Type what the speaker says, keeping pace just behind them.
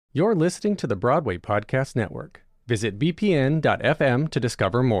You're listening to the Broadway Podcast Network. Visit bpn.fm to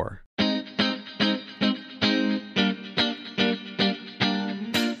discover more. A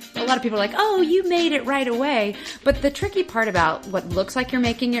lot of people are like, oh, you made it right away. But the tricky part about what looks like you're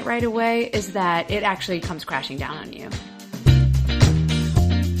making it right away is that it actually comes crashing down on you.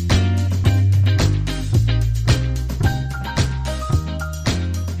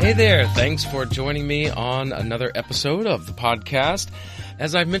 Hey there, thanks for joining me on another episode of the podcast.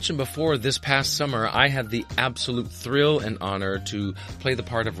 As I've mentioned before, this past summer I had the absolute thrill and honor to play the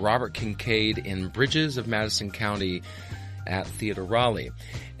part of Robert Kincaid in Bridges of Madison County at Theater Raleigh.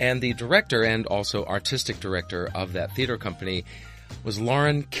 And the director and also artistic director of that theater company was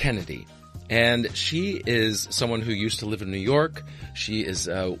Lauren Kennedy. And she is someone who used to live in New York. She is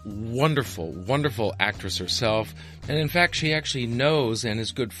a wonderful, wonderful actress herself. And in fact, she actually knows and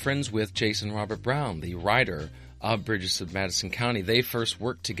is good friends with Jason Robert Brown, the writer of Bridges of Madison County. They first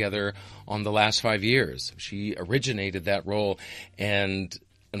worked together on the last 5 years. She originated that role and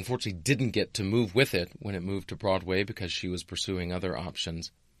unfortunately didn't get to move with it when it moved to Broadway because she was pursuing other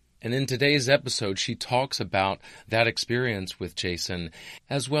options. And in today's episode, she talks about that experience with Jason,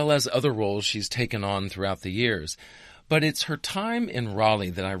 as well as other roles she's taken on throughout the years. But it's her time in Raleigh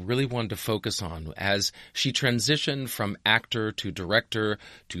that I really wanted to focus on as she transitioned from actor to director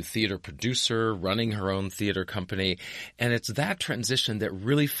to theater producer, running her own theater company. And it's that transition that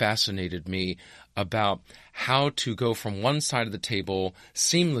really fascinated me about how to go from one side of the table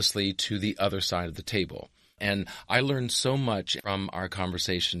seamlessly to the other side of the table. And I learned so much from our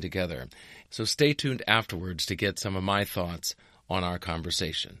conversation together. So stay tuned afterwards to get some of my thoughts on our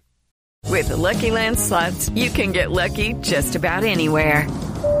conversation. With the Lucky Land Slots, you can get lucky just about anywhere.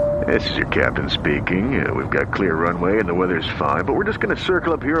 This is your captain speaking. We've got clear runway and the weather's fine, but we're just going to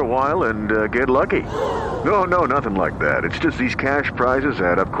circle up here a while and get lucky. No, nothing like that. It's just these cash prizes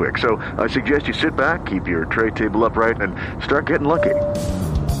add up quick. So I suggest you sit back, keep your tray table upright, and start getting lucky.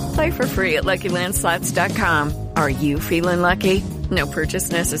 Play for free at LuckyLandSlots.com. Are you feeling lucky? No purchase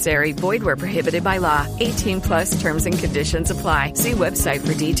necessary. Void where prohibited by law. 18+ terms and conditions apply. See website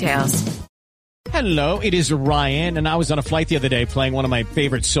for details. Hello, it is Ryan, and I was on a flight the other day playing one of my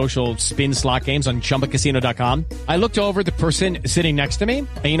favorite social spin slot games on ChumbaCasino.com. I looked over the person sitting next to me,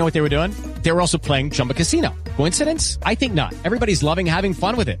 and you know what they were doing? They were also playing Chumba Casino. Coincidence? I think not. Everybody's loving having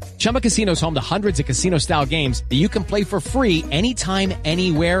fun with it. Chumba Casino is home to hundreds of casino-style games that you can play for free anytime,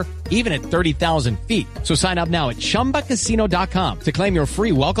 anywhere, even at 30,000 feet. So sign up now at ChumbaCasino.com to claim your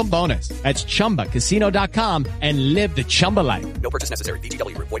free welcome bonus. That's ChumbaCasino.com and live the Chumba life. No purchase necessary.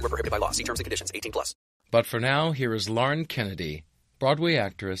 VGW. Void where prohibited by law. See terms and conditions. 18+. But for now, here is Lauren Kennedy, Broadway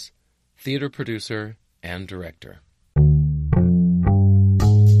actress, theater producer, and director.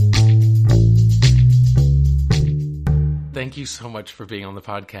 Thank you so much for being on the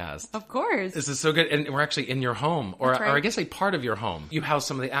podcast. Of course. This is so good. And we're actually in your home, or That's right. or I guess a part of your home. You house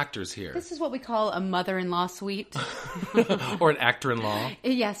some of the actors here. This is what we call a mother-in-law suite. Or an actor-in-law.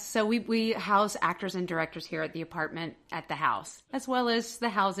 Yes, so we house actors and directors here at the apartment at the house, as well as the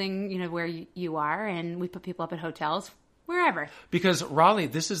housing, where you are, and we put people up at hotels, wherever. Because Raleigh,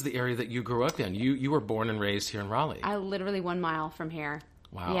 this is the area that you grew up in. You were born and raised here in Raleigh. I literally 1 mile from here.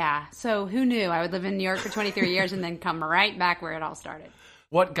 Wow. Yeah, so who knew? I would live in New York for 23 years and then come right back where it all started.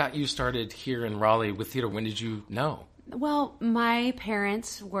 What got you started here in Raleigh with theater? When did you know? Well, my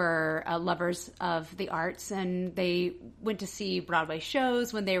parents were lovers of the arts, and they went to see Broadway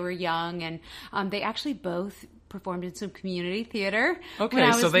shows when they were young, and they actually both performed in some community theater.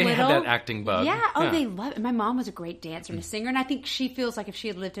 Okay, so they had that acting bug. Yeah, they love it. My mom was a great dancer and a singer, and I think she feels like if she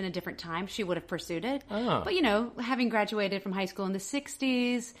had lived in a different time, she would have pursued it. Oh. But, having graduated from high school in the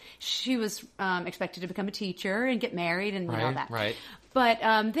 60s, she was expected to become a teacher and get married and all that. Right.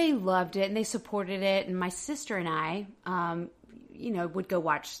 But they loved it, and they supported it, and my sister and I would go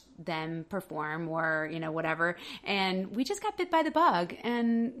watch them perform or, whatever. And we just got bit by the bug.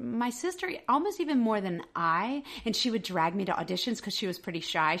 And my sister, almost even more than I, and she would drag me to auditions because she was pretty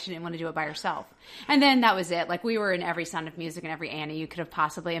shy. She didn't want to do it by herself. And then that was it. Like, we were in every Sound of Music and every Annie you could have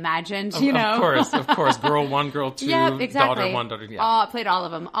possibly imagined, Of course. Girl 1, girl 2, yep, exactly. Daughter 1, daughter 2. Yeah. I played all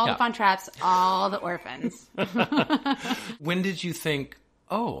of them. All the Fun Traps, all the orphans. When did you think,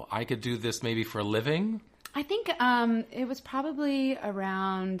 I could do this maybe for a living? I think it was probably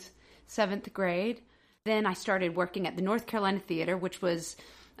around 7th grade. Then I started working at the North Carolina Theater, which was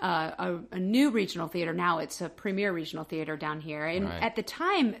a new regional theater. Now it's a premier regional theater down here. And at the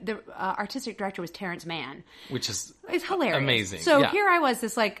time, the artistic director was Terrence Mann. Which is it's hilarious. Amazing. So here I was,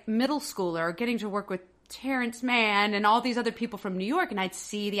 this middle schooler, getting to work with Terrence Mann and all these other people from New York, and I'd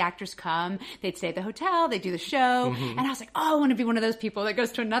see the actors come. They'd stay at the hotel, they'd do the show, and I was like, oh, I want to be one of those people that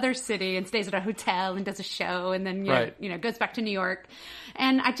goes to another city and stays at a hotel and does a show, and then goes back to New York.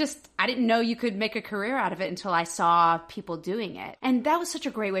 And I didn't know you could make a career out of it until I saw people doing it, and that was such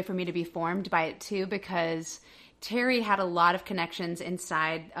a great way for me to be formed by it too, because Terry had a lot of connections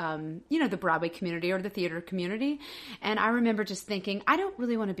inside, the Broadway community or the theater community. And I remember just thinking, I don't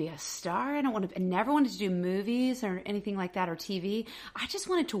really want to be a star. I never wanted to do movies or anything like that or TV. I just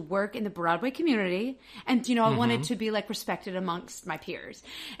wanted to work in the Broadway community. And, I wanted to be like respected amongst my peers.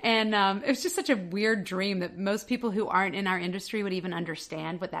 And it was just such a weird dream that most people who aren't in our industry would even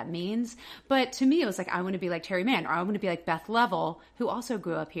understand what that means. But to me, it was like, I want to be like Terry Mann, or I want to be like Beth Level, who also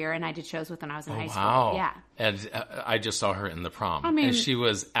grew up here and I did shows with when I was in high school. Wow. Yeah. And I just saw her in the prom. I mean, and she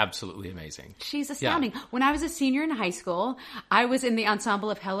was absolutely amazing. She's astounding. Yeah. When I was a senior in high school, I was in the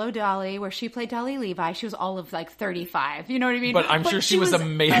ensemble of Hello, Dolly, where she played Dolly Levi. She was all of like 35. You know what I mean? But I'm sure she was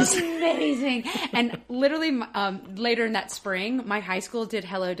amazing. Amazing. And literally later in that spring, my high school did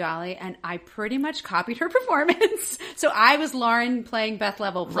Hello, Dolly, and I pretty much copied her performance. So I was Lauren playing Beth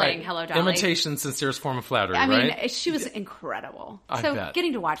Level playing Hello, Dolly. Imitation, sincerest form of flattery, I right? mean, she was incredible. I so bet.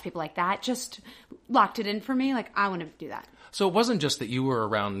 Getting to watch people like that just locked it in for me. Like, I want to do that. So it wasn't just that you were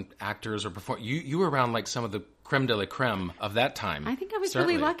around actors or performers. You were around like some of the creme de la creme of that time. I think I was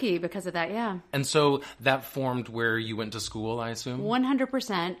certainly really lucky because of that, yeah. And so that formed where you went to school, I assume?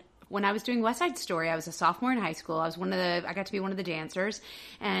 100%. When I was doing West Side Story, I was a sophomore in high school. I got to be one of the dancers,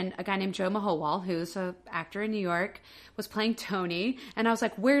 and a guy named Joe Mahowal, who's an actor in New York, was playing Tony. And I was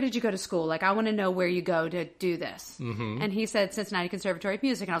like, "Where did you go to school? Like, I want to know where you go to do this." Mm-hmm. And he said, "Cincinnati Conservatory of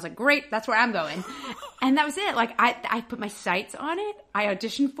Music." And I was like, "Great, that's where I'm going." And that was it. Like, I put my sights on it. I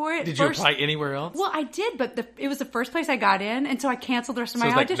auditioned for it. Did you apply anywhere else? Well, I did, but it was the first place I got in, and so I canceled the rest of my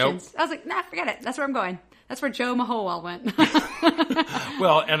auditions. Nope. I was like, "Nah, forget it. That's where I'm going." That's where Joe Mahowal went.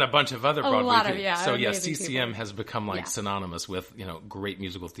 Well, and a bunch of other Broadway lot of, people. yeah, So, yeah, amazing CCM people. has become like synonymous with, great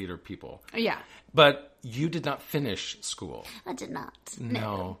musical theater people. Yeah. But you did not finish school. I did not.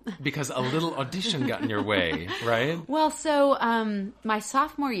 No, because a little audition got in your way, right? Well, so my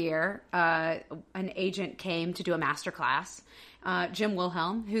sophomore year, an agent came to do a master class. Jim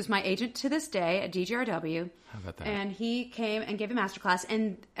Wilhelm, who's my agent to this day at DGRW. How about that? And he came and gave a master class.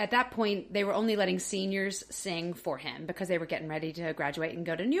 And at that point, they were only letting seniors sing for him because they were getting ready to graduate and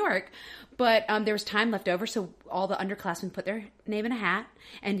go to New York. But there was time left over, so all the underclassmen put their name in a hat.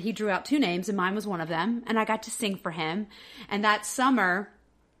 And he drew out 2 names, and mine was one of them. And I got to sing for him. And that summer,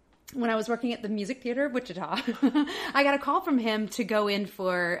 when I was working at the Music Theater of Wichita, I got a call from him to go in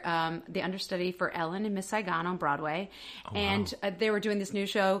for the understudy for Ellen and Miss Saigon on Broadway. Oh, and they were doing this new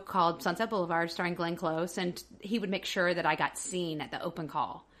show called Sunset Boulevard starring Glenn Close, and he would make sure that I got seen at the open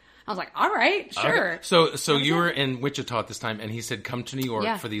call. I was like, all right, sure. Okay. So you were in Wichita at this time, and he said, come to New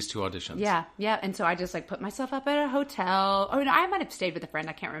York for these 2 auditions. Yeah. And so I just put myself up at a hotel. Oh, no, I might have stayed with a friend.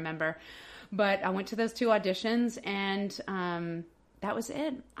 I can't remember. But I went to those 2 auditions, and that was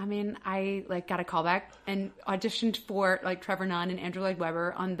it. I mean, I got a call back and auditioned for Trevor Nunn and Andrew Lloyd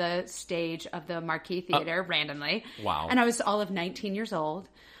Webber on the stage of the Marquee Theater randomly. Wow. And I was all of 19 years old.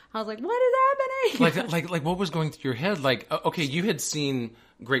 I was like, what is happening? Like what was going through your head? Like, okay, you had seen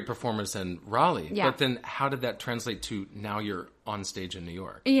great performers in Raleigh, but then how did that translate to now you're on stage in New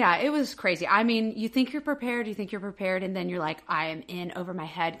York? Yeah, it was crazy. I mean, you think you're prepared, and then you're like, I am in over my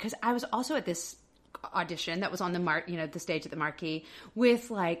head. Because I was also at this audition that was on the stage at the Marquee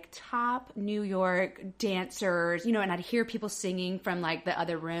with top New York dancers, and I'd hear people singing from the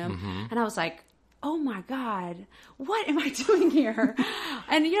other room. Mm-hmm. And I was like, oh my God, what am I doing here?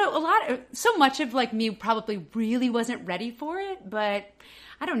 And, so much of me probably really wasn't ready for it, but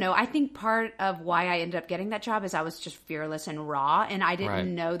I don't know. I think part of why I ended up getting that job is I was just fearless and raw, and I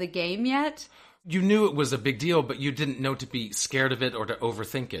didn't know the game yet. You knew it was a big deal, but you didn't know to be scared of it or to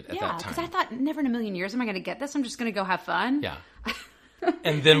overthink it at that time. Yeah, because I thought, never in a million years am I going to get this. I'm just going to go have fun. Yeah.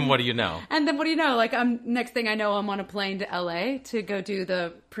 And then what do you know? Next thing I know, I'm on a plane to LA to go do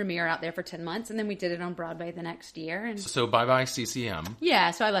the premiere out there for 10 months. And then we did it on Broadway the next year. And so bye-bye CCM.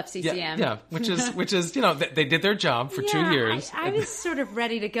 Yeah, so I left CCM. Yeah, which is they did their job for 2 years. I was sort of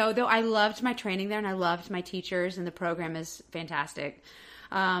ready to go, though I loved my training there and I loved my teachers and the program is fantastic.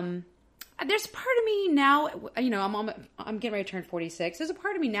 There's part of me now, I'm getting ready to turn 46. There's a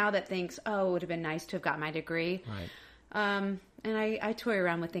part of me now that thinks, oh, it would have been nice to have got my degree. Right. And I toy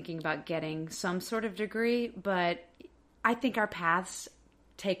around with thinking about getting some sort of degree, but I think our paths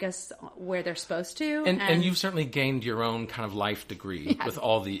take us where they're supposed to. And you've certainly gained your own kind of life degree with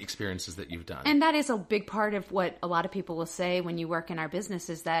all the experiences that you've done. And that is a big part of what a lot of people will say when you work in our business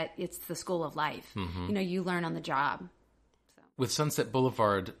is that it's the school of life. You know, you learn on the job. So. With Sunset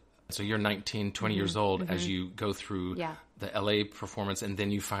Boulevard, so you're 19, 20 years old as you go through the LA performance, and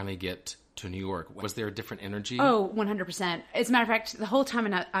then you finally get to New York. Was there a different energy? Oh, 100%. As a matter of fact, the whole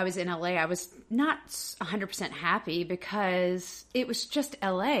time I was in LA, I was not 100% happy because it was just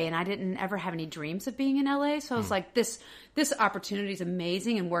LA, and I didn't ever have any dreams of being in LA. So I was like, this opportunity is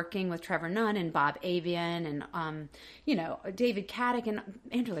amazing, and working with Trevor Nunn and Bob Avian and, you know, David Caddick and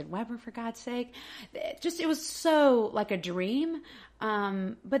Andrew Lloyd Webber, for God's sake. It was so like a dream.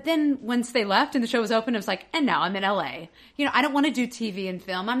 But then once they left and the show was open, it was like, and now I'm in LA. You know, I don't want to do TV and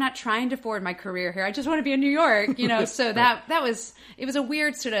film. I'm not trying to forward my career here. I just want to be in New York, you know. So it was a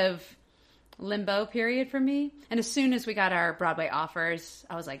weird sort of limbo period for me. And as soon as we got our Broadway offers,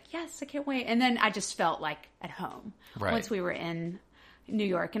 I was like, yes, I can't wait. And then I just felt like at home once we were in New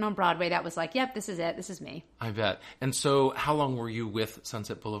York and on Broadway. That was like, yep, this is it. This is me. I bet. And so how long were you with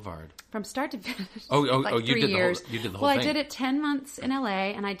Sunset Boulevard? From start to finish. You 3 years. You did the whole thing. Well, I did it 10 months in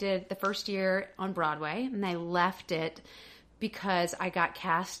LA, and I did the first year on Broadway, and I left it because I got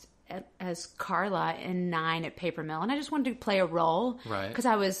cast as Carla in 9 at Paper Mill, and I just wanted to play a role because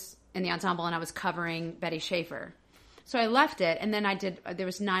I was in the ensemble and I was covering Betty Schaefer. So I left it, and then there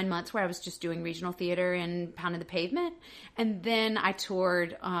was 9 months where I was just doing regional theater and pounding the pavement. And then I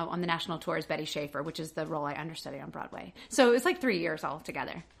toured on the national tour as Betty Schaefer, which is the role I understudied on Broadway. So it was like 3 years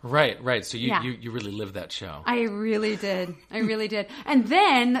altogether. Right. So you really lived that show. I really did. And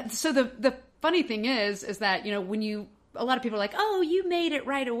then, so the funny thing is that, you know, a lot of people are like, oh, you made it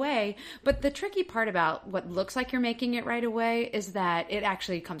right away. But the tricky part about what looks like you're making it right away is that it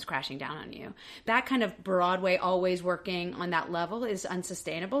actually comes crashing down on you. That kind of Broadway always working on that level is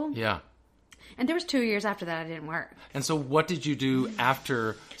unsustainable. Yeah. And there was 2 years after that I didn't work. And so what did you do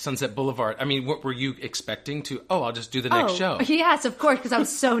after Sunset Boulevard? I mean, what were you expecting to, I'll just do the next show? Yes, of course, because I was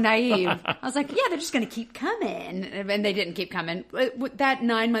so naive. I was like, yeah, they're just going to keep coming. And they didn't keep coming. That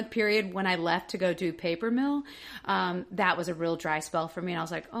 9-month period when I left to go do Paper Mill, that was a real dry spell for me. And I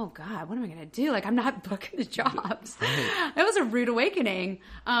was like, oh, God, what am I going to do? Like, I'm not booking the jobs. Right. It was a rude awakening.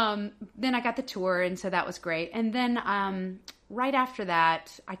 Then I got the tour, and so that was great. And then right after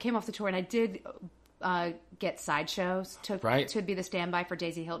that, I came off the tour, and I did get Sideshows to be the standby for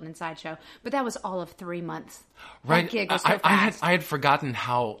Daisy Hilton in Sideshow. But that was all of 3 months. Right. That gig was so fast. I had forgotten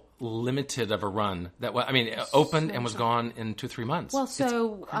how limited of a run that was. I mean, it opened and was gone in 2-3 months. Well,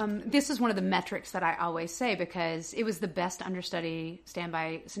 so this is one of the metrics that I always say, because it was the best understudy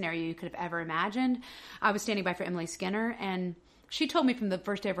standby scenario you could have ever imagined. I was standing by for Emily Skinner, and she told me from the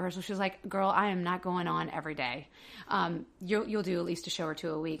first day of rehearsal, she was like, girl, I am not going on every day. You'll do at least a show or 2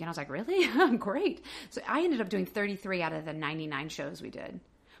 a week. And I was like, really? Great. So I ended up doing 33 out of the 99 shows we did.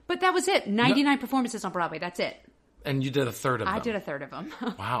 But that was it. 99 performances on Broadway. That's it. And you did a third of them. I did a third of them.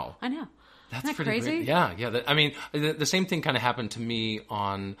 Wow. I know. That's Isn't that pretty crazy? Great. Yeah. I mean, the same thing kind of happened to me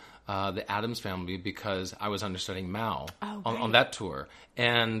on the Addams Family, because I was understudying Mal on that tour.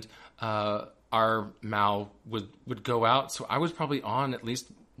 And our Mal would go out. So I was probably on at least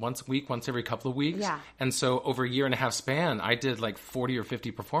once a week, once every couple of weeks. Yeah. And so over a 1.5 span, I did like 40 or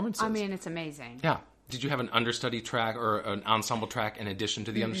 50 performances. I mean, it's amazing. Yeah. Did you have an understudy track or an ensemble track in addition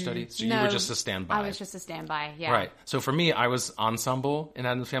to the understudy? So you were just a standby. I was just a standby, yeah. Right. So for me, I was ensemble in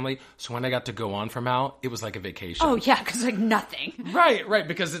Addams Family. So when I got to go on for Mal, it was like a vacation. Oh, yeah, because like nothing. Right.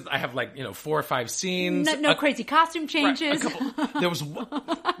 Because I have 4 or 5 scenes. No crazy costume changes. Right, there was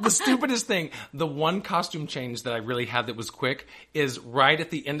the stupidest thing. The one costume change that I really had that was quick is right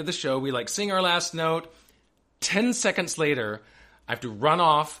at the end of the show. We sing our last note. 10 seconds later, I have to run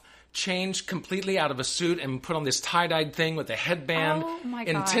off, change completely out of a suit and put on this tie-dyed thing with a headband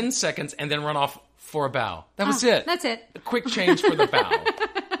in 10 seconds and then run off for a bow. That was it. That's it. A quick change for the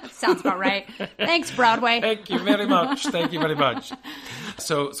bow. Sounds about right. Thanks, Broadway. Thank you very much.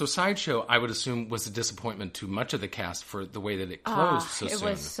 So Sideshow, I would assume, was a disappointment to much of the cast for the way that it closed so soon. It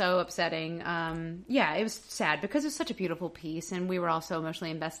was so upsetting. It was sad because it was such a beautiful piece and we were all so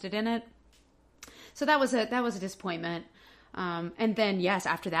emotionally invested in it. So that was a disappointment. And then, yes,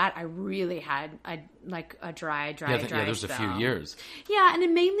 after that, I really had a dry there's spell. A few years. Yeah, and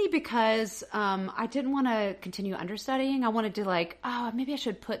then mainly because I didn't want to continue understudying. I wanted to maybe I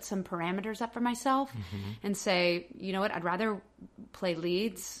should put some parameters up for myself and say, you know what, I'd rather play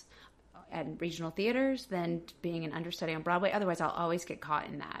leads at regional theaters than being an understudy on Broadway. Otherwise, I'll always get caught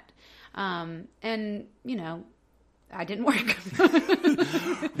in that. And, you know, I didn't work.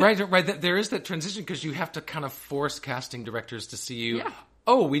 Right. There is that transition because you have to kind of force casting directors to see you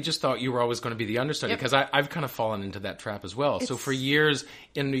oh, we just thought you were always going to be the understudy, because I've kind of fallen into that trap as well. So for years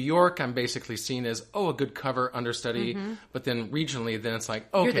in New York, I'm basically seen as, a good cover understudy, but then regionally, then it's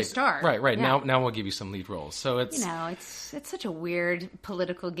like, okay. You're the star. Right. Yeah. Now we'll give you some lead roles. So it's... it's such a weird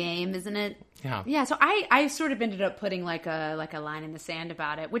political game, isn't it? Yeah. Yeah, so I sort of ended up putting like a line in the sand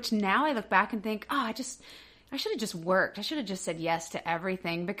about it, which now I look back and think, I should have just worked. I should have just said yes to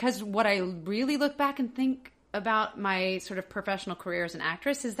everything, because what I really look back and think about my sort of professional career as an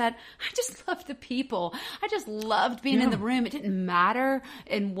actress is that I just loved the people. I just loved being in the room. It didn't matter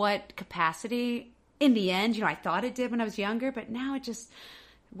in what capacity. In the end, I thought it did when I was younger, but now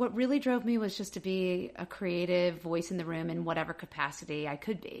what really drove me was just to be a creative voice in the room in whatever capacity I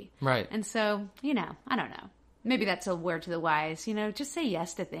could be. Right. And so, I don't know. Maybe that's a word to the wise, just say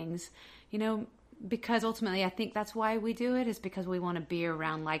yes to things, because ultimately I think that's why we do it, is because we want to be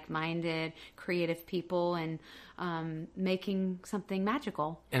around like-minded, creative people and making something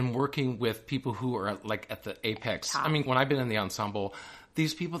magical. And working with people who are like at the apex. I mean, when I've been in the ensemble,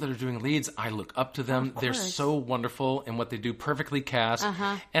 these people that are doing leads, I look up to them. They're so wonderful in what they do, perfectly cast.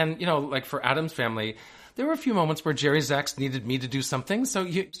 And, like for Adam's Family, there were a few moments where Jerry Zaks needed me to do something, so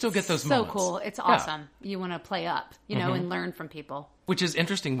you still get those moments. So cool. It's awesome. Yeah. You want to play up, and learn from people. Which is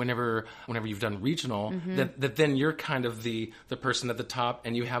interesting whenever you've done regional, that then you're kind of the person at the top,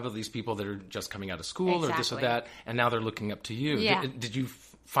 and you have all these people that are just coming out of school or this or that, and now they're looking up to you. Yeah. Did you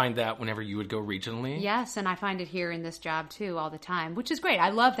find that whenever you would go regionally? Yes, and I find it here in this job too all the time, which is great. I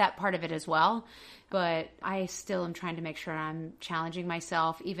love that part of it as well, but I still am trying to make sure I'm challenging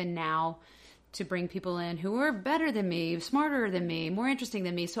myself even now to bring people in who are better than me, smarter than me, more interesting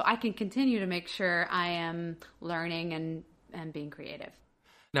than me, so I can continue to make sure I am learning and being creative.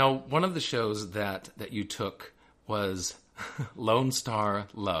 Now, one of the shows that you took was Lone Star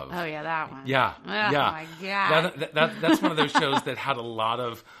Love. Oh, yeah, that one. Yeah, oh, yeah. My God. That's one of those shows that had a lot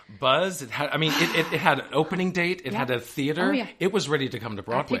of buzz. It had an opening date. It had a theater. Oh, yeah. It was ready to come to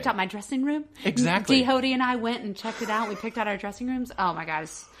Broadway. I picked out my dressing room. Exactly. Dee Hody and I went and checked it out. We picked out our dressing rooms. Oh, my God.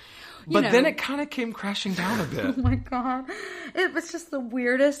 But then it kind of came crashing down a bit. Oh, my God. It was just the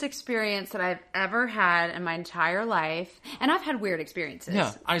weirdest experience that I've ever had in my entire life. And I've had weird experiences.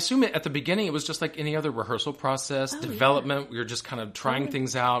 Yeah. I assume at the beginning it was just like any other rehearsal process, development. Yeah. We were just kind of trying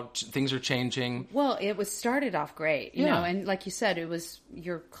things out. Things are changing. Well, it was started off great, you know, and like you said, it was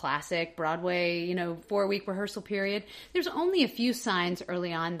your classic Broadway, 4-week rehearsal period. There's only a few signs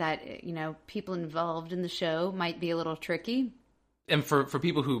early on that, people involved in the show might be a little tricky. And for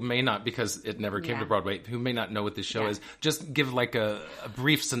people who may not, because it never came to Broadway, who may not know what this show is, just give like a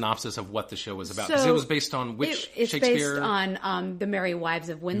brief synopsis of what the show was about. Because it was based on which it's Shakespeare? It's based on The Merry Wives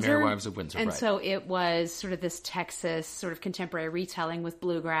of Windsor. Merry Wives of Windsor, and so it was sort of this Texas sort of contemporary retelling with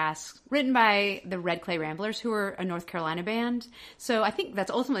bluegrass, written by the Red Clay Ramblers, who are a North Carolina band. So I think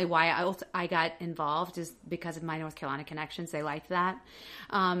that's ultimately why I got involved, is because of my North Carolina connections. They liked that.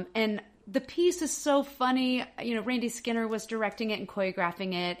 And the piece is so funny. Randy Skinner was directing it and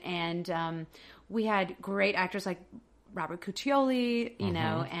choreographing it, and we had great actors like Robert Cuccioli,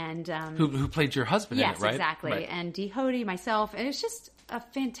 and who played your husband in it, right? Yes, exactly. Right. And Dee Hody, myself, and it's just a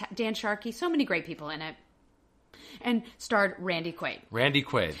fantastic. Dan Sharkey, so many great people in it, and starred Randy Quaid. Randy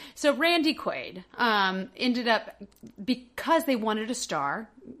Quaid. So Randy Quaid ended up, because they wanted a star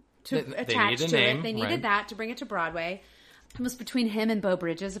to attach to it. They needed that to bring it to Broadway. It was between him and Beau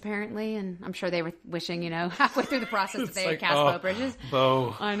Bridges, apparently, and I'm sure they were wishing, halfway through the process that they had cast Beau Bridges.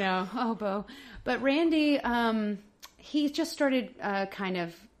 Beau. I know. Oh, Beau. But Randy, he just started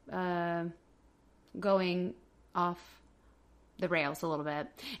going off the rails a little bit,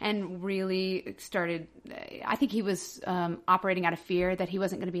 and really started, I think he was operating out of fear that he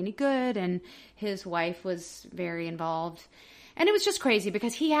wasn't going to be any good, and his wife was very involved. And it was just crazy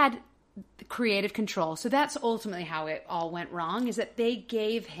because he had creative control. So that's ultimately how it all went wrong, is that they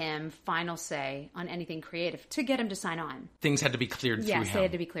gave him final say on anything creative to get him to sign on. Things had to be cleared through him. Yes, they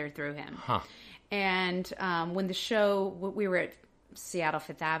had to be cleared through him. Huh. And when the show, we were at Seattle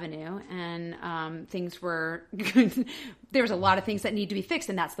Fifth Avenue, and things were, there was a lot of things that need to be fixed,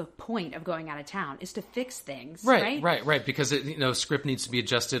 and that's the point of going out of town, is to fix things. Right. Because script needs to be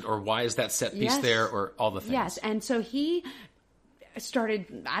adjusted, or why is that set piece there, or all the things. Yes, and so he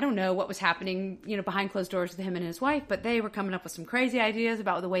started, I don't know what was happening, behind closed doors with him and his wife, but they were coming up with some crazy ideas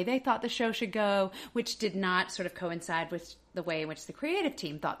about the way they thought the show should go, which did not sort of coincide with the way in which the creative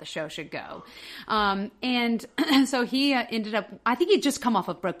team thought the show should go. And so he ended up, I think he'd just come off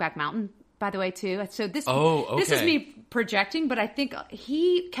of Brokeback Mountain, by the way, too. So this is me projecting, but I think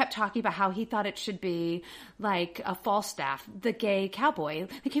he kept talking about how he thought it should be like a Falstaff, the gay cowboy.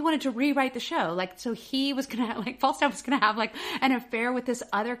 Like he wanted to rewrite the show. Like, so he was going to like, Falstaff was going to have like an affair with this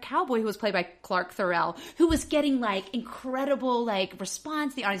other cowboy who was played by Clark Thorell, who was getting like incredible like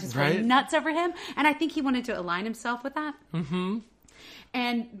response. The audience was going nuts over him. And I think he wanted to align himself with that. Mm-hmm.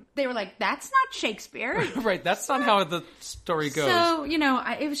 And they were like, that's not Shakespeare. Right, that's not how the story goes. So,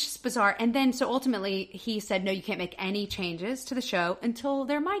 it was just bizarre. And then, so ultimately, he said, no, you can't make any changes to the show until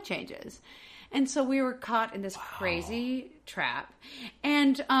they're my changes. And so we were caught in this crazy trap.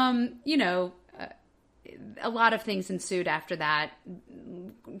 And, a lot of things ensued after that.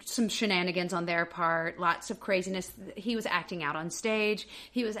 Some shenanigans on their part, lots of craziness. He was acting out on stage.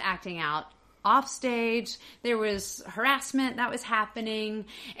 He was acting out off stage. There was harassment that was happening,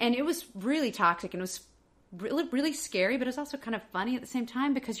 and it was really toxic, and it was really, really scary, but it was also kind of funny at the same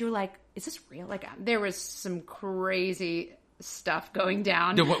time because you were like, is this real? Like, there was some crazy stuff going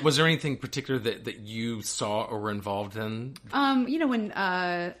down. Was there anything particular that you saw or were involved in? When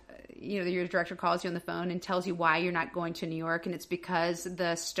your director calls you on the phone and tells you why you're not going to New York, and it's because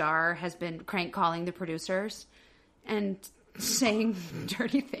the star has been crank calling the producers and saying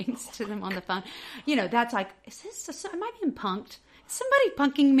dirty things to them on the phone. That's like, am I being punked? Is somebody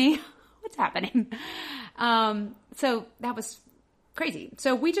punking me? What's happening? So that was crazy.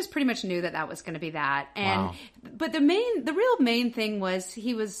 So we just pretty much knew that was going to be that. And but the real main thing was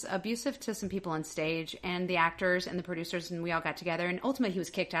he was abusive to some people on stage, and the actors and the producers, and we all got together, and ultimately he was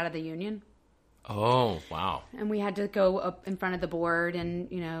kicked out of the union. Oh, wow. And we had to go up in front of the board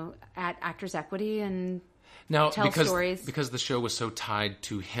and, at Actors Equity and tell stories. Because the show was so tied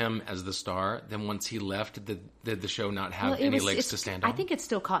to him as the star, then once he left, did the show not have any legs to stand on? I think it's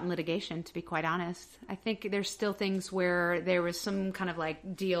still caught in litigation, to be quite honest. I think there's still things where there was some kind of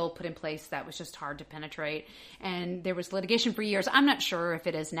like deal put in place that was just hard to penetrate. And there was litigation for years. I'm not sure if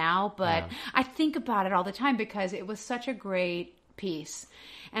it is now, but I think about it all the time because it was such a great piece.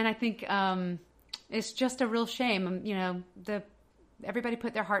 And I think it's just a real shame. Everybody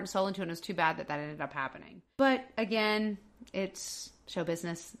put their heart and soul into it, and it was too bad that ended up happening. But again, it's show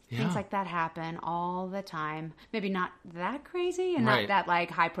business. Yeah. Things like that happen all the time. Maybe not that crazy and not that like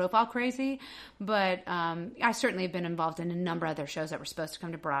high profile crazy, but I certainly have been involved in a number of other shows that were supposed to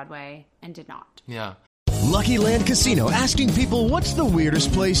come to Broadway and did not. Yeah. Lucky Land Casino, asking people, what's the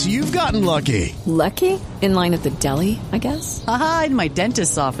weirdest place you've gotten lucky? Lucky? In line at the deli, I guess? Aha, in my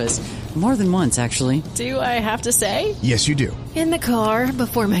dentist's office. More than once, actually. Do I have to say? Yes, you do. In the car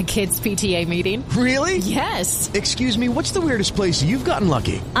before my kids' PTA meeting. Really? Yes. Excuse me, what's the weirdest place you've gotten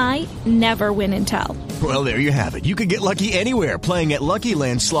lucky? I never win and tell. Well, there you have it. You can get lucky anywhere, playing at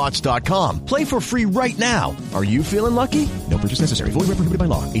LuckyLandSlots.com. Play for free right now. Are you feeling lucky? No purchase necessary. Void where prohibited by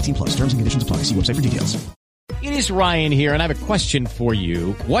law. 18+. Terms and conditions apply. See website for details. It is Ryan here, and I have a question for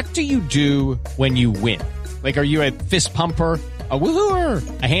you. What do you do when you win? Like, are you a fist pumper, a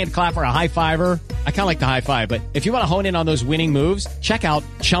woohooer, a hand clapper, a high fiver? I kind of like the high five, but if you want to hone in on those winning moves, check out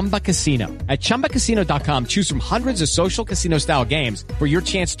Chumba Casino. At ChumbaCasino.com, choose from hundreds of social casino-style games for your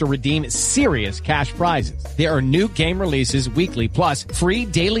chance to redeem serious cash prizes. There are new game releases weekly, plus free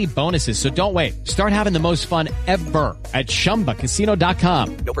daily bonuses. So don't wait. Start having the most fun ever at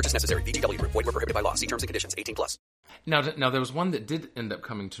ChumbaCasino.com. No purchase necessary. VGW. Void where prohibited by law. See terms and conditions. 18+. Now there was one that did end up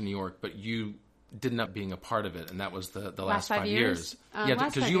coming to New York, but you did not being a part of it, and that was the last 5 years. Yeah,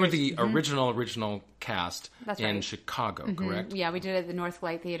 because you were the original cast in Chicago, correct? Yeah, we did it at the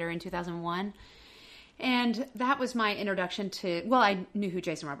Northlight Theater in 2001. And that was my introduction to, well, I knew who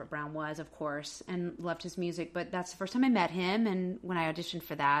Jason Robert Brown was, of course, and loved his music, but that's the first time I met him, and when I auditioned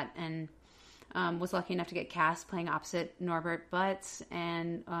for that, and was lucky enough to get cast playing opposite Norbert Butz,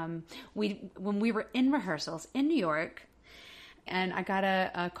 and when we were in rehearsals in New York, and I got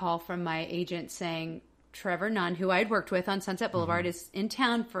a call from my agent saying, Trevor Nunn, who I had worked with on Sunset Boulevard, is in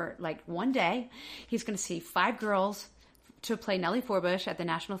town for like one day. He's going to see 5 girls to play Nellie Forbush at the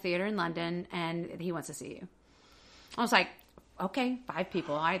National Theatre in London, and he wants to see you. I was like, okay, 5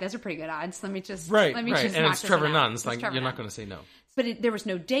 people. All right, those are pretty good odds. Let me just right. And it's Trevor Nunn. It's like, you're not going to say no. But there was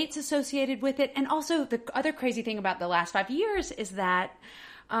no dates associated with it. And also, the other crazy thing about the last 5 years is that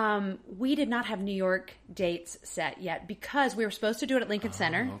we did not have New York dates set yet because we were supposed to do it at Lincoln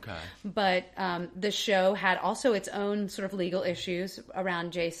Center. Okay. But the show had also its own sort of legal issues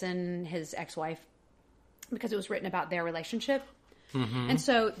around Jason, his ex-wife, because it was written about their relationship. Mm-hmm. And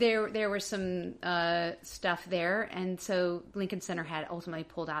so there was some stuff there, and so Lincoln Center had ultimately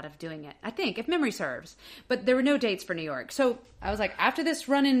pulled out of doing it, I think, if memory serves. But there were no dates for New York. So I was like, after this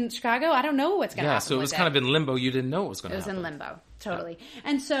run in Chicago, I don't know what's going to happen. Yeah, so it was kind of in limbo. You didn't know what was going to happen. It was in limbo, totally. Yeah.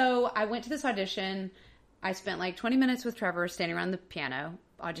 And so I went to this audition, I spent like 20 minutes with Trevor standing around the piano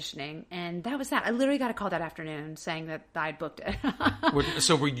auditioning, and that was that. I literally got a call that afternoon saying that I'd booked it.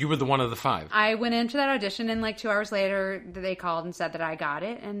 So you were the one of the 5? I went into that audition, and like 2 hours later, they called and said that I got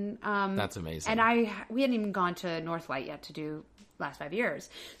it. And that's amazing. And we hadn't even gone to Northlight yet to do last 5 years.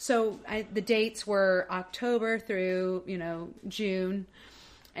 So the dates were October through, June.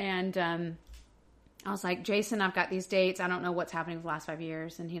 And I was like, Jason, I've got these dates. I don't know what's happening with the last 5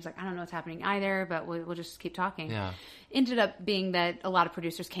 years. And he was like, I don't know what's happening either, but we'll just keep talking. Yeah. Ended up being that a lot of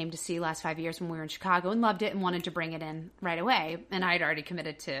producers came to see last 5 years when we were in Chicago and loved it and wanted to bring it in right away. And I had already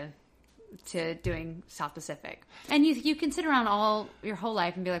committed to doing South Pacific. And you can sit around your whole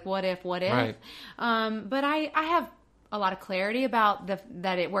life and be like, what if? Right. But I have a lot of clarity about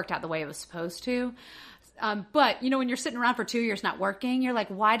that it worked out the way it was supposed to. But, when you're sitting around for 2 years not working, you're like,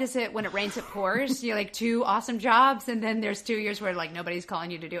 why does it, when it rains, it pours? You're like 2 awesome jobs, and then there's 2 years where, like, nobody's calling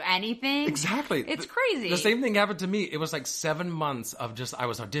you to do anything. Exactly. It's crazy. The same thing happened to me. It was like 7 months of just, I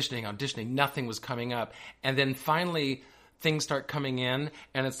was auditioning, nothing was coming up. And then finally, things start coming in,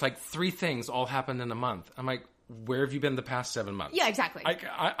 and it's like 3 things all happened in a month. I'm like, where have you been the past 7 months? Yeah, exactly.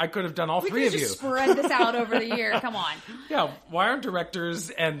 I could have done all 3 of you. We could just spread this out over the year. Come on. Yeah, why aren't directors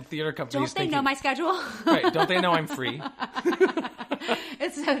and theater companies Don't they know my schedule? Right, don't they know I'm free?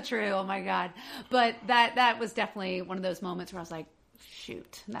 It's so true. Oh, my God. But that was definitely one of those moments where I was like,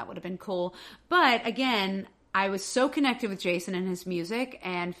 shoot, that would have been cool. But, again, I was so connected with Jason and his music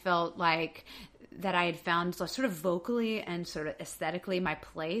and felt like that I had found sort of vocally and sort of aesthetically my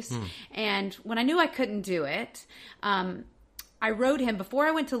place. And when I knew I couldn't do it, I wrote him before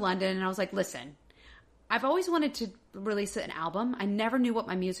I went to London, and I was like, listen, I've always wanted to release an album. I never knew what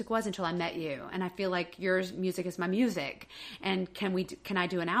my music was until I met you. And I feel like your music is my music. And can I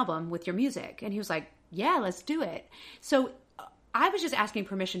do an album with your music? And he was like, yeah, let's do it. So I was just asking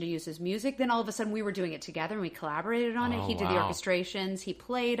permission to use his music. Then all of a sudden we were doing it together and we collaborated on it. He did the orchestrations. He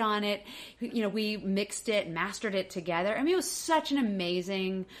played on it. We mixed it, mastered it together. I mean, it was such an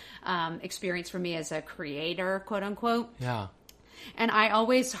amazing experience for me as a creator, quote unquote. Yeah. And I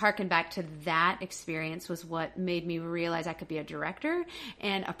always harken back to that experience was what made me realize I could be a director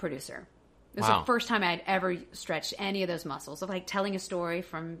and a producer. It was the first time I had ever stretched any of those muscles of like telling a story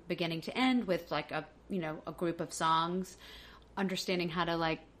from beginning to end with like a group of songs, understanding how to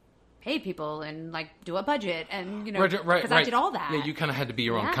like pay people and like do a budget and because I did all that. Yeah, you kind of had to be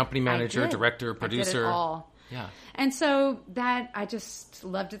your own company manager, director, producer. I did it all. Yeah. And so that I just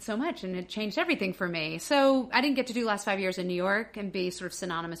loved it so much, and it changed everything for me. So I didn't get to do the last 5 years in New York and be sort of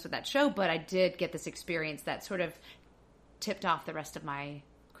synonymous with that show, but I did get this experience that sort of tipped off the rest of my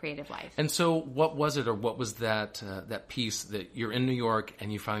creative life. And so what was it, or what was that piece that you're in New York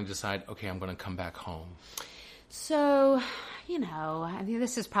and you finally decide, okay, I'm going to come back home? So, I mean,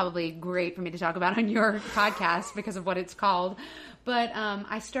 this is probably great for me to talk about on your podcast because of what it's called. But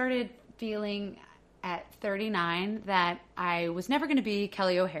I started feeling at 39 that I was never going to be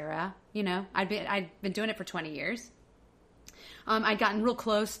Kelly O'Hara. I'd been doing it for 20 years. I'd gotten real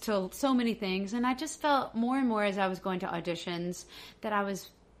close to so many things, and I just felt more and more as I was going to auditions that I was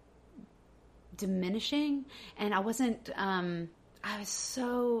diminishing, and I wasn't, I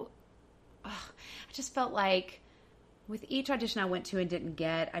just felt like with each audition I went to and didn't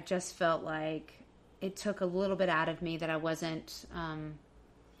get, I just felt like it took a little bit out of me that I wasn't,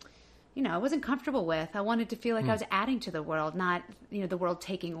 I wasn't comfortable with. I wanted to feel like I was adding to the world, not, the world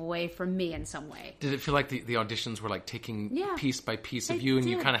taking away from me in some way. Did it feel like the auditions were like taking piece by piece of you, and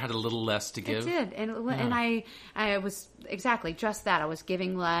you kind of had a little less to give? It did. And I was exactly just that. I was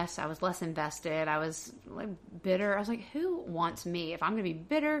giving less. I was less invested. I was like bitter. I was like, who wants me? If I'm going to be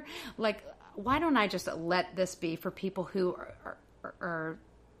bitter, like, why don't I just let this be for people who are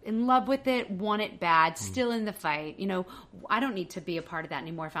in love with it, want it bad, still in the fight? I don't need to be a part of that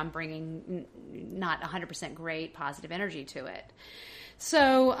anymore if I'm bringing not 100% great positive energy to it.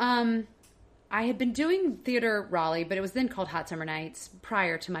 So I had been doing Theater Raleigh, but it was then called Hot Summer Nights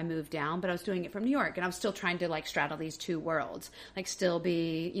prior to my move down, but I was doing it from New York, and I was still trying to like straddle these two worlds, like still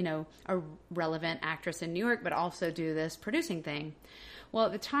be, a relevant actress in New York, but also do this producing thing. Well,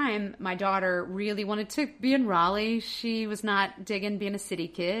 at the time, my daughter really wanted to be in Raleigh. She was not digging being a city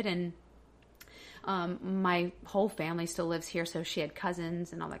kid, and my whole family still lives here, so she had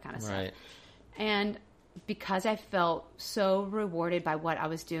cousins and all that kind of stuff. And because I felt so rewarded by what I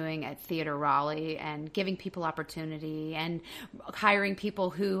was doing at Theater Raleigh and giving people opportunity and hiring people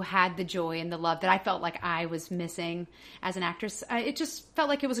who had the joy and the love that I felt like I was missing as an actress, it just felt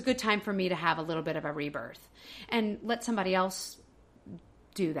like it was a good time for me to have a little bit of a rebirth and let somebody else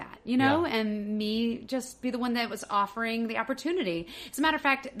do that, and me just be the one that was offering the opportunity. As a matter of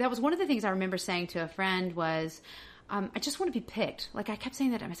fact, that was one of the things I remember saying to a friend was, I just want to be picked. Like, I kept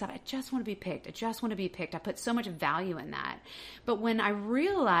saying that to myself. I just want to be picked. I just want to be picked. I put so much value in that. But when I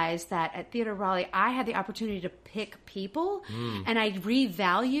realized that at Theater Raleigh, I had the opportunity to pick people, and I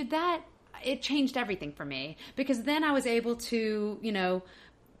revalued that, it changed everything for me. Because then I was able to,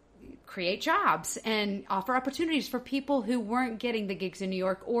 create jobs and offer opportunities for people who weren't getting the gigs in New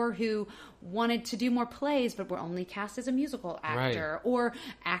York, or who wanted to do more plays but were only cast as a musical actor, or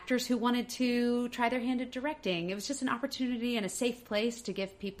actors who wanted to try their hand at directing. It was just an opportunity and a safe place to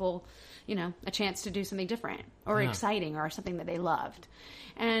give people, a chance to do something different or exciting or something that they loved.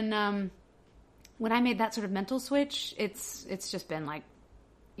 And when I made that sort of mental switch, it's just been like,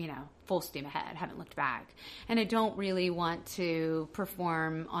 full steam ahead. Haven't looked back. And I don't really want to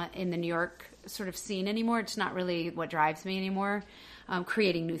perform in the New York sort of scene anymore. It's not really what drives me anymore.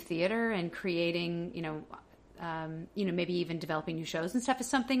 Creating new theater and creating, maybe even developing new shows and stuff is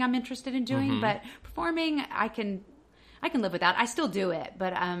something I'm interested in doing. But performing, I can live with that. I still do it,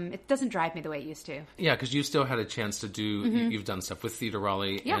 but it doesn't drive me the way it used to. Yeah, because you still had a chance to do, you've done stuff with Theater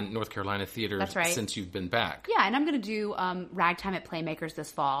Raleigh and North Carolina Theater since you've been back. Yeah, and I'm going to do Ragtime at Playmakers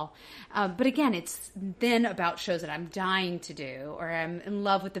this fall. But again, it's then about shows that I'm dying to do, or I'm in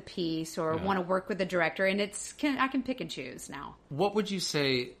love with the piece, or want to work with the director, and I can pick and choose now. What would you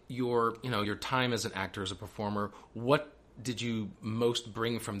say your time as an actor, as a performer, what did you most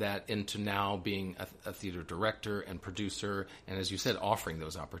bring from that into now being a theater director and producer, and as you said, offering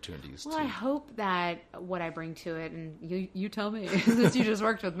those opportunities? Well, I hope that what I bring to it, and you tell me, since you just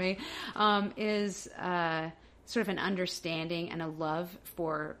worked with me, is sort of an understanding and a love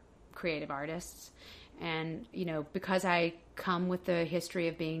for creative artists. And, because I come with the history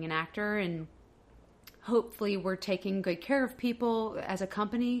of being an actor, and hopefully we're taking good care of people as a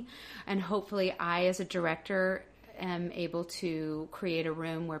company, and hopefully I, as a director, am able to create a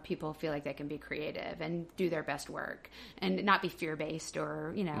room where people feel like they can be creative and do their best work and not be fear-based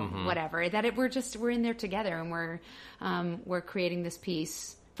or, whatever. That we're in there together, and we're creating this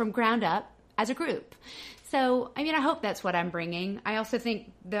piece from ground up as a group. So, I hope that's what I'm bringing. I also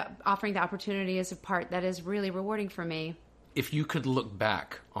think that offering the opportunity is a part that is really rewarding for me. If you could look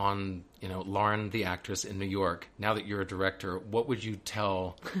back on, Lauren, the actress in New York, now that you're a director, what would you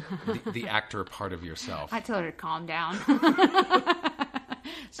tell the actor part of yourself? I'd tell her to calm down.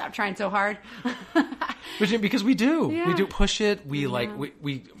 Stop trying so hard. Because we do. Yeah. We do push it.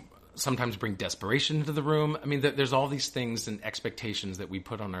 We sometimes bring desperation into the room. There's all these things and expectations that we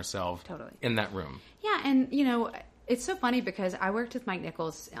put on ourselves in that room. Yeah, and, it's so funny because I worked with Mike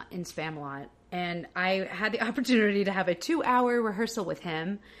Nichols in Spamalot, and I had the opportunity to have a 2-hour rehearsal with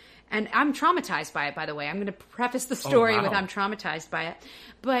him. And I'm traumatized by it, by the way. I'm going to preface the story with I'm traumatized by it.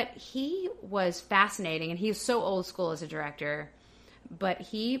 But he was fascinating, and he is so old school as a director. But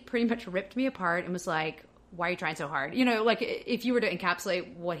he pretty much ripped me apart and was like, why are you trying so hard? If you were to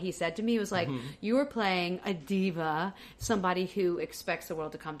encapsulate what he said to me, it was like, you are playing a diva, somebody who expects the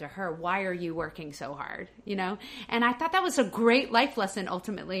world to come to her. Why are you working so hard? And I thought that was a great life lesson,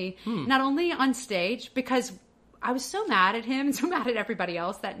 ultimately, not only on stage, because I was so mad at him and so mad at everybody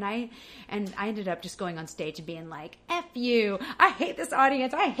else that night. And I ended up just going on stage and being like, F you. I hate this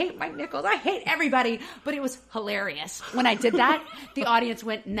audience. I hate Mike Nichols. I hate everybody. But it was hilarious. When I did that, the audience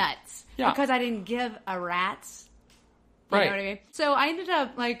went nuts. Yeah. Because I didn't give a rat's. You know what I mean? So I ended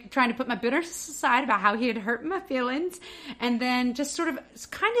up trying to put my bitterness aside about how he had hurt my feelings, and then just sort of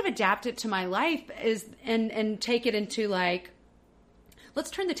kind of adapt it to my life and take it into let's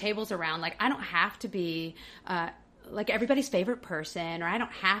turn the tables around. I don't have to be everybody's favorite person, or I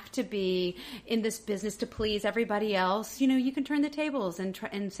don't have to be in this business to please everybody else. You can turn the tables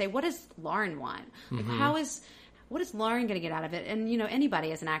and say, what does Lauren want? What is Lauren going to get out of it? And,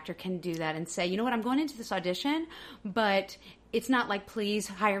 anybody as an actor can do that and say, you know what, I'm going into this audition, but it's not like, please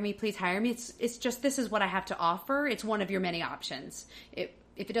hire me, please hire me. It's just, this is what I have to offer. It's one of your many options. If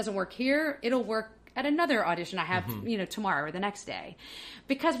it doesn't work here, it'll work at another audition I have, tomorrow or the next day.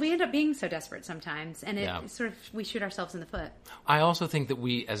 Because we end up being so desperate sometimes, and we shoot ourselves in the foot. I also think that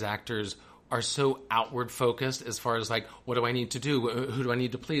we as actors are so outward focused as far as what do I need to do? Who do I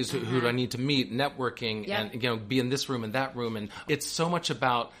need to please? Who do I need to meet? Networking and, be in this room and that room. And it's so much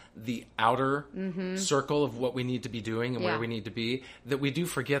about the outer circle of what we need to be doing and where we need to be, that we do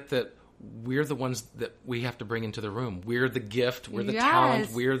forget that we're the ones that we have to bring into the room. We're the gift, we're the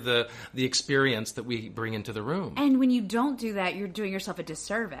talent, we're the experience that we bring into the room. And when you don't do that, you're doing yourself a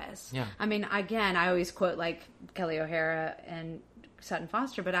disservice. Yeah. Again, I always quote Kelly O'Hara and Sutton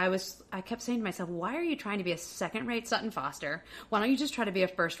Foster, but I kept saying to myself, why are you trying to be a second-rate Sutton Foster? Why don't you just try to be a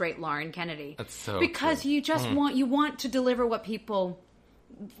first-rate Lauren Kennedy? That's so because true. you just want to deliver what people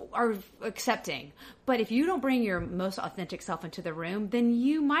are accepting. But if you don't bring your most authentic self into the room, then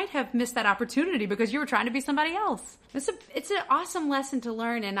you might have missed that opportunity because you were trying to be somebody else. It's an awesome lesson to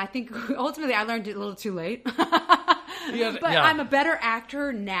learn, and I think ultimately I learned it a little too late. I'm a better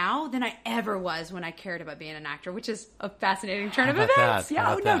actor now than I ever was when I cared about being an actor, which is a fascinating turn of events.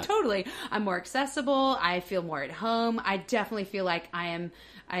 Yeah, totally. I'm more accessible. I feel more at home. I definitely feel like I've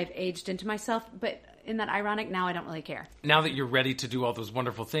aged into myself, but in that ironic, now I don't really care. Now that you're ready to do all those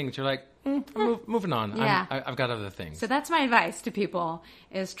wonderful things, you're like, I'm moving on. Yeah. I've got other things. So that's my advice to people,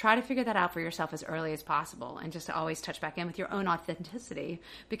 is try to figure that out for yourself as early as possible, and just to always touch back in with your own authenticity,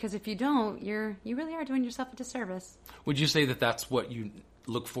 because if you don't, you really are doing yourself a disservice. Would you say that that's what you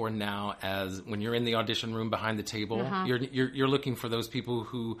look for now, as when you're in the audition room behind the table? You're looking for those people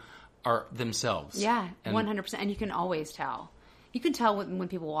who are themselves. Yeah, 100%. And you can always tell. You can tell when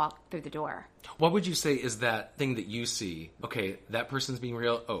people walk through the door. What would you say is that thing that you see? Okay, that person's being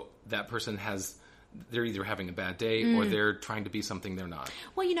real. Oh, that person they're either having a bad day or they're trying to be something they're not.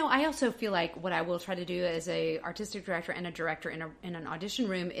 Well, I also feel like what I will try to do as a artistic director and a director in an audition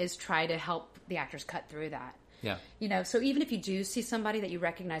room is try to help the actors cut through that. Yeah. So even if you do see somebody that you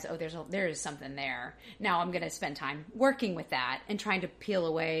recognize, there is something there. Now I'm going to spend time working with that and trying to peel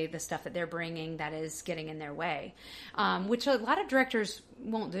away the stuff that they're bringing that is getting in their way, which a lot of directors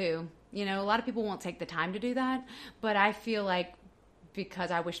won't do. A lot of people won't take the time to do that. But I feel like, because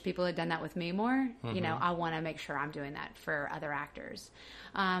I wish people had done that with me more, I want to make sure I'm doing that for other actors.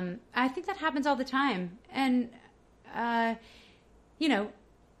 I think that happens all the time. And,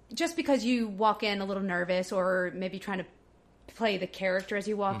 just because you walk in a little nervous or maybe trying to play the character as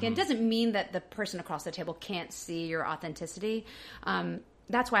you walk in doesn't mean that the person across the table can't see your authenticity.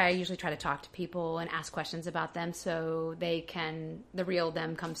 That's why I usually try to talk to people and ask questions about them so the real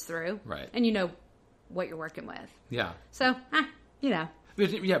them comes through. Right. And you know what you're working with. Yeah. So,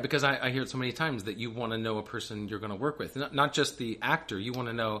 Yeah, because I hear it so many times that you want to know a person you're going to work with. Not just the actor. You want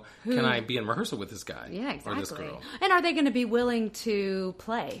to know, can I be in rehearsal with this guy? Yeah, exactly. Or this girl? And are they going to be willing to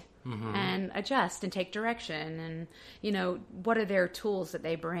play and adjust and take direction? And, what are their tools that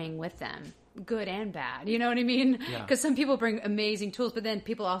they bring with them? Good and bad. You know what I mean? Because some people bring amazing tools, but then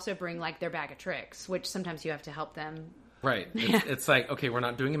people also bring, like, their bag of tricks, which sometimes you have to help them. Right. It's like, okay, we're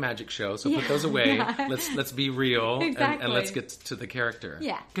not doing a magic show, so put those away. Let's be real and let's get to the character.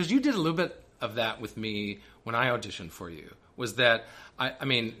 Yeah. Because you did a little bit of that with me when I auditioned for you. Was that, I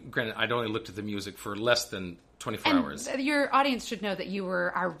mean, granted, I'd only looked at the music for less than 24 hours. Your audience should know that you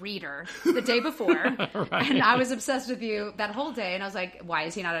were our reader the day before. Right. And I was obsessed with you that whole day. And I was like, why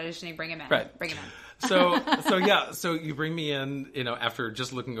is he not auditioning? Bring him in. Right. Bring him in. So you bring me in, after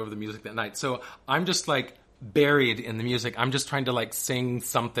just looking over the music that night. So I'm just like buried in the music. I'm just trying to like sing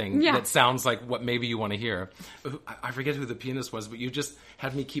something that sounds like what maybe you want to hear. I forget who the pianist was, but you just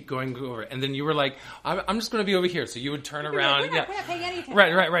had me keep going over. And then you were like, I'm just going to be over here. So you would turn around. We're not paying anything.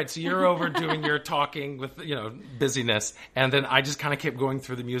 Right. So you're over doing your talking with, busyness. And then I just kind of kept going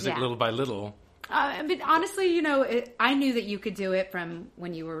through the music little by little. But honestly, I knew that you could do it from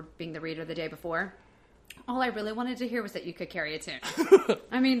when you were being the reader the day before. All I really wanted to hear was that you could carry a tune.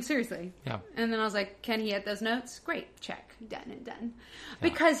 I mean, seriously. Yeah. And then I was like, can he hit those notes? Great. Check. Done. Yeah.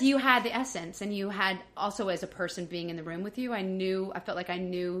 Because you had the essence, and you had also, as a person being in the room with you, I felt like I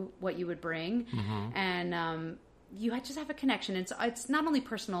knew what you would bring. And you just have a connection. It's not only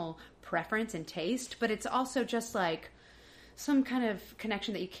personal preference and taste, but it's also just like some kind of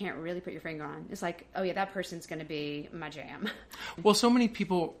connection that you can't really put your finger on. It's like, oh yeah, that person's going to be my jam. Well, so many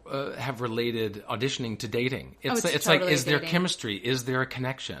people have related auditioning to dating. It's totally like, is there dating. Chemistry? Is there a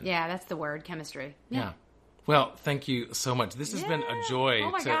connection? Yeah, that's the word, chemistry. Yeah. Well, thank you so much. This has been a joy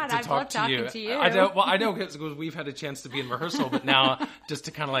to talk to you. To you. I know because we've had a chance to be in rehearsal, but now just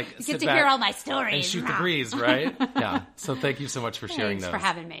to kind of like you sit get to back hear all my stories and shoot the breeze, right? Yeah. So thank you so much for sharing those. Thanks for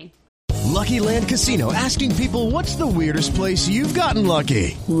having me. Lucky Land Casino, asking people, what's the weirdest place you've gotten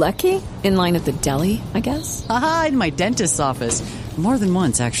lucky? Lucky? In line at the deli, I guess? Aha, in my dentist's office. More than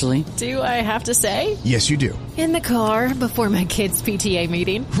once, actually. Do I have to say? Yes, you do. In the car before my kids' PTA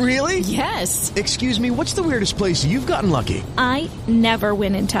meeting. Really? Yes. Excuse me, what's the weirdest place you've gotten lucky? I never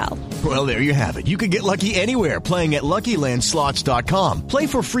win and tell. Well, there you have it. You can get lucky anywhere, playing at LuckyLandSlots.com. Play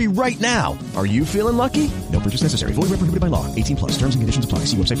for free right now. Are you feeling lucky? No purchase necessary. Void where prohibited by law. 18+. Terms and conditions apply.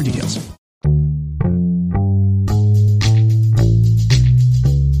 See website for details.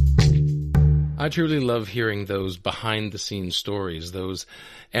 I truly love hearing those behind-the-scenes stories, those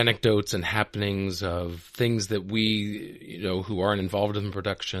anecdotes and happenings of things that we, who aren't involved in the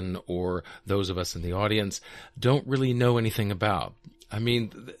production or those of us in the audience don't really know anything about. I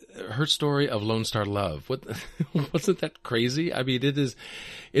mean, her story of Lone Star Love, wasn't that crazy? I mean,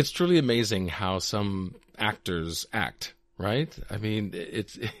 it's truly amazing how some actors act. Right? I mean,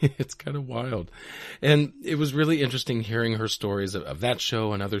 it's kind of wild. And it was really interesting hearing her stories of that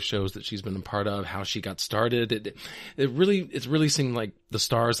show and other shows that she's been a part of, how she got started. It really seemed like the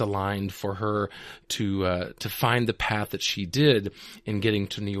stars aligned for her to find the path that she did in getting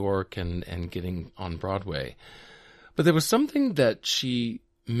to New York and getting on Broadway. But there was something that she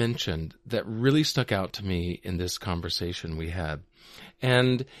mentioned that really stuck out to me in this conversation we had.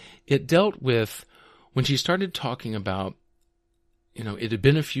 And it dealt with when she started talking about, it had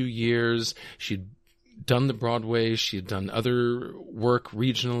been a few years. She'd done the Broadway. She had done other work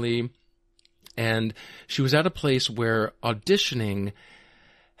regionally. And she was at a place where auditioning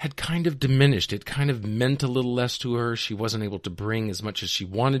had kind of diminished. It kind of meant a little less to her. She wasn't able to bring as much as she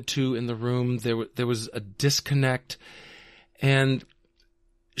wanted to in the room. There was a disconnect. And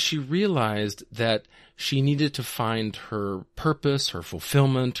she realized that she needed to find her purpose, her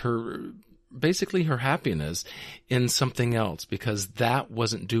fulfillment, basically her happiness in something else, because that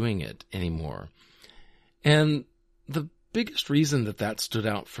wasn't doing it anymore. And the biggest reason that stood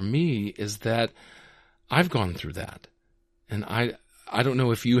out for me is that I've gone through that. And I don't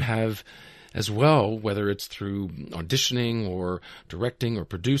know if you have as well, whether it's through auditioning or directing or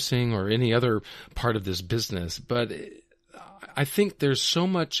producing or any other part of this business. But I think there's so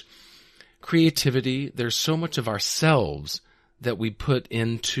much creativity, there's so much of ourselves that we put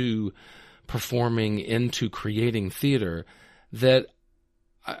into performing, into creating theater, that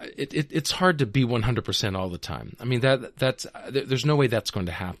it's hard to be 100% all the time. I mean, there's no way that's going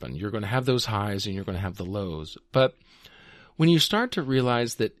to happen. You're going to have those highs and you're going to have the lows. But when you start to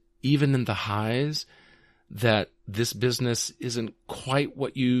realize that even in the highs, that this business isn't quite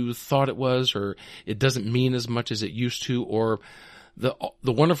what you thought it was, or it doesn't mean as much as it used to, or the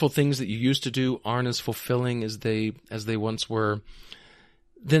wonderful things that you used to do aren't as fulfilling as they once were,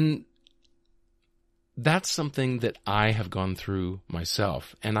 then that's something that I have gone through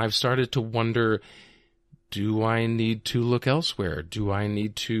myself. And I've started to wonder, do I need to look elsewhere? Do I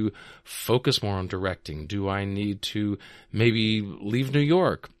need to focus more on directing? Do I need to maybe leave New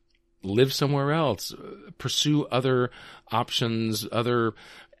York, live somewhere else, pursue other options, other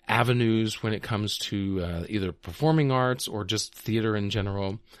avenues when it comes to either performing arts or just theater in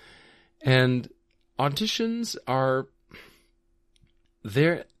general? And auditions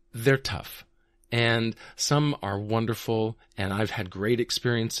they're tough. And some are wonderful, and I've had great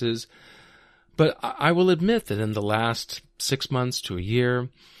experiences. But I will admit that in the last 6 months to a year,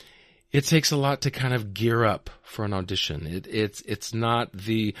 it takes a lot to kind of gear up for an audition. It's not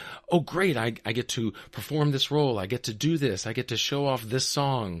the, oh great, I get to perform this role, I get to do this, I get to show off this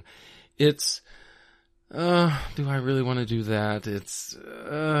song. It's, do I really want to do that? It's,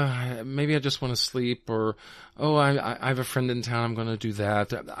 maybe I just want to sleep, or, oh, I have a friend in town, I'm going to do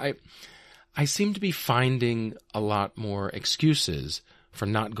that. I seem to be finding a lot more excuses for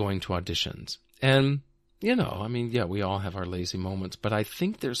not going to auditions. And, I mean, yeah, we all have our lazy moments, but I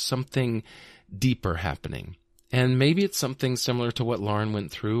think there's something deeper happening. And maybe it's something similar to what Lauren went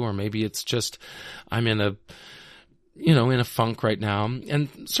through, or maybe it's just I'm in a funk right now. And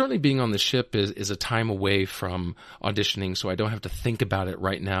certainly being on the ship is a time away from auditioning, so I don't have to think about it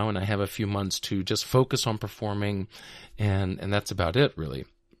right now, and I have a few months to just focus on performing, and that's about it, really.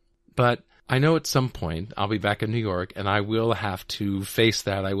 But I know at some point I'll be back in New York, and I will have to face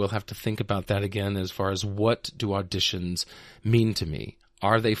that. I will have to think about that again as far as, what do auditions mean to me?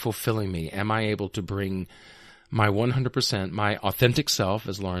 Are they fulfilling me? Am I able to bring my 100%, my authentic self,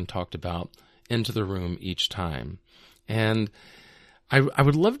 as Lauren talked about, into the room each time? And I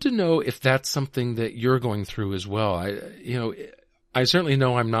would love to know if that's something that you're going through as well. I certainly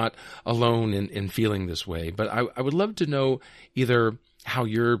know I'm not alone in feeling this way, but I would love to know either how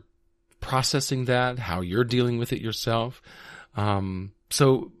you're processing that, how you're dealing with it yourself.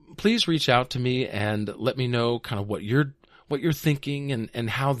 So please reach out to me and let me know kind of what you're thinking and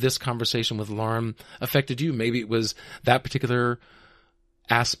how this conversation with Lauren affected you. Maybe it was that particular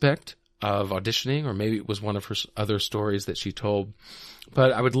aspect of auditioning, or maybe it was one of her other stories that she told.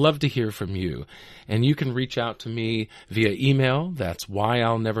 But I would love to hear from you. And you can reach out to me via email. That's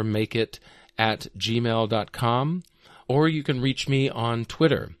whyillnevermakeit@gmail.com. Or you can reach me on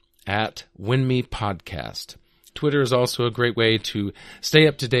Twitter @WinMePodcast. Twitter is also a great way to stay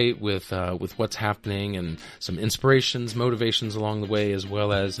up to date with what's happening and some inspirations, motivations along the way, as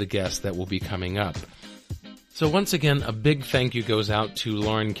well as the guests that will be coming up. So once again, a big thank you goes out to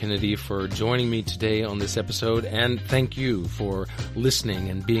Lauren Kennedy for joining me today on this episode, and thank you for listening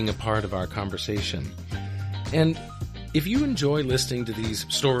and being a part of our conversation. And if you enjoy listening to these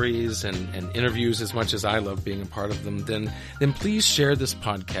stories and interviews as much as I love being a part of them, then please share this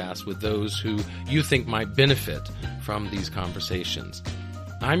podcast with those who you think might benefit from these conversations.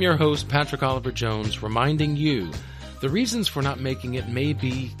 I'm your host, Patrick Oliver Jones, reminding you the reasons for not making it may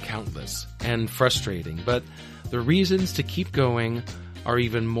be countless and frustrating, but the reasons to keep going are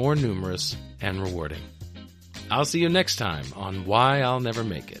even more numerous and rewarding. I'll see you next time on Why I'll Never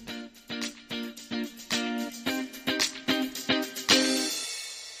Make It.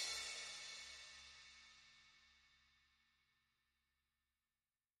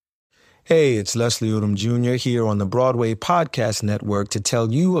 Hey, it's Leslie Odom Jr. here on the Broadway Podcast Network to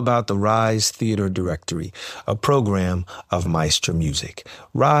tell you about the Rise Theater Directory, a program of Maestro Music.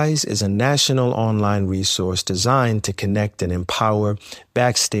 Rise is a national online resource designed to connect and empower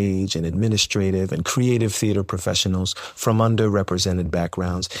backstage and administrative and creative theater professionals from underrepresented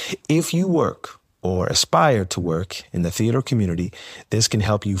backgrounds. If you work or aspire to work in the theater community, this can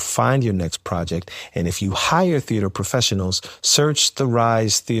help you find your next project. And if you hire theater professionals, search the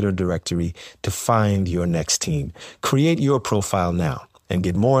Rise Theater Directory to find your next team. Create your profile now and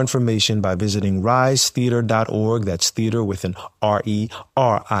get more information by visiting risetheater.org. That's theater with an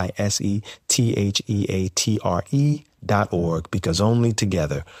RISETHEATRE.org, because only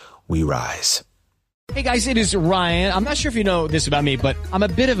together we rise. Hey guys, it is Ryan. I'm not sure if you know this about me, but I'm a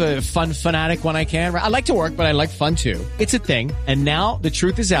bit of a fun fanatic when I can. I like to work, but I like fun too. It's a thing. And now the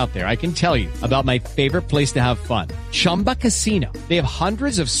truth is out there. I can tell you about my favorite place to have fun. Chumba Casino. They have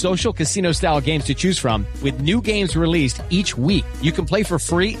hundreds of social casino style games to choose from with new games released each week. You can play for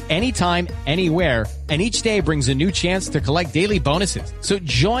free anytime, anywhere. And each day brings a new chance to collect daily bonuses. So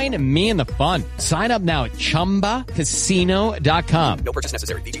join me in the fun. Sign up now at ChumbaCasino.com. No purchase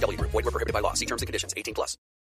necessary. VGW Group. Void where prohibited by law. See terms and conditions. 18+.